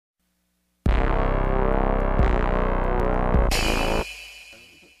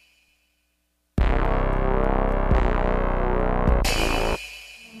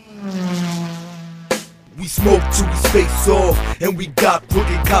smoke till we face off, and we got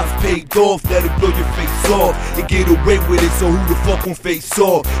crooked cops paid off. That'll blow your face off and get away with it, so who the fuck gon' face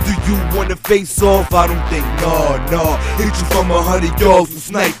off? Do you wanna face off? I don't think, nah. Hit you from 100 yards with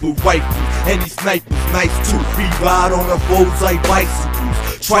sniper rifles, and these snipers nice too. We ride on our foes like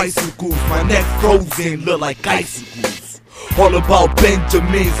bicycles, tricycles, my neck frozen, look like icicles. All about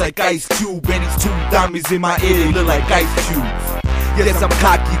Benjamins like Ice Cube, and these 2 diamonds in my ear, they look like ice cubes. Yes, I'm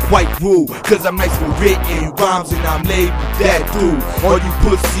cocky, quite rude, cause I'm nice with written rhymes and I'm labeled that dude. All you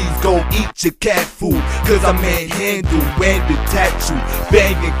pussies gon' eat your cat food, cause I manhandle and the tattoo,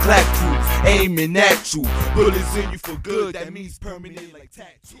 banging clap troops, aiming at you. Bullets in you for good, that means permanent like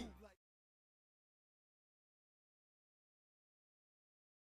tattoo.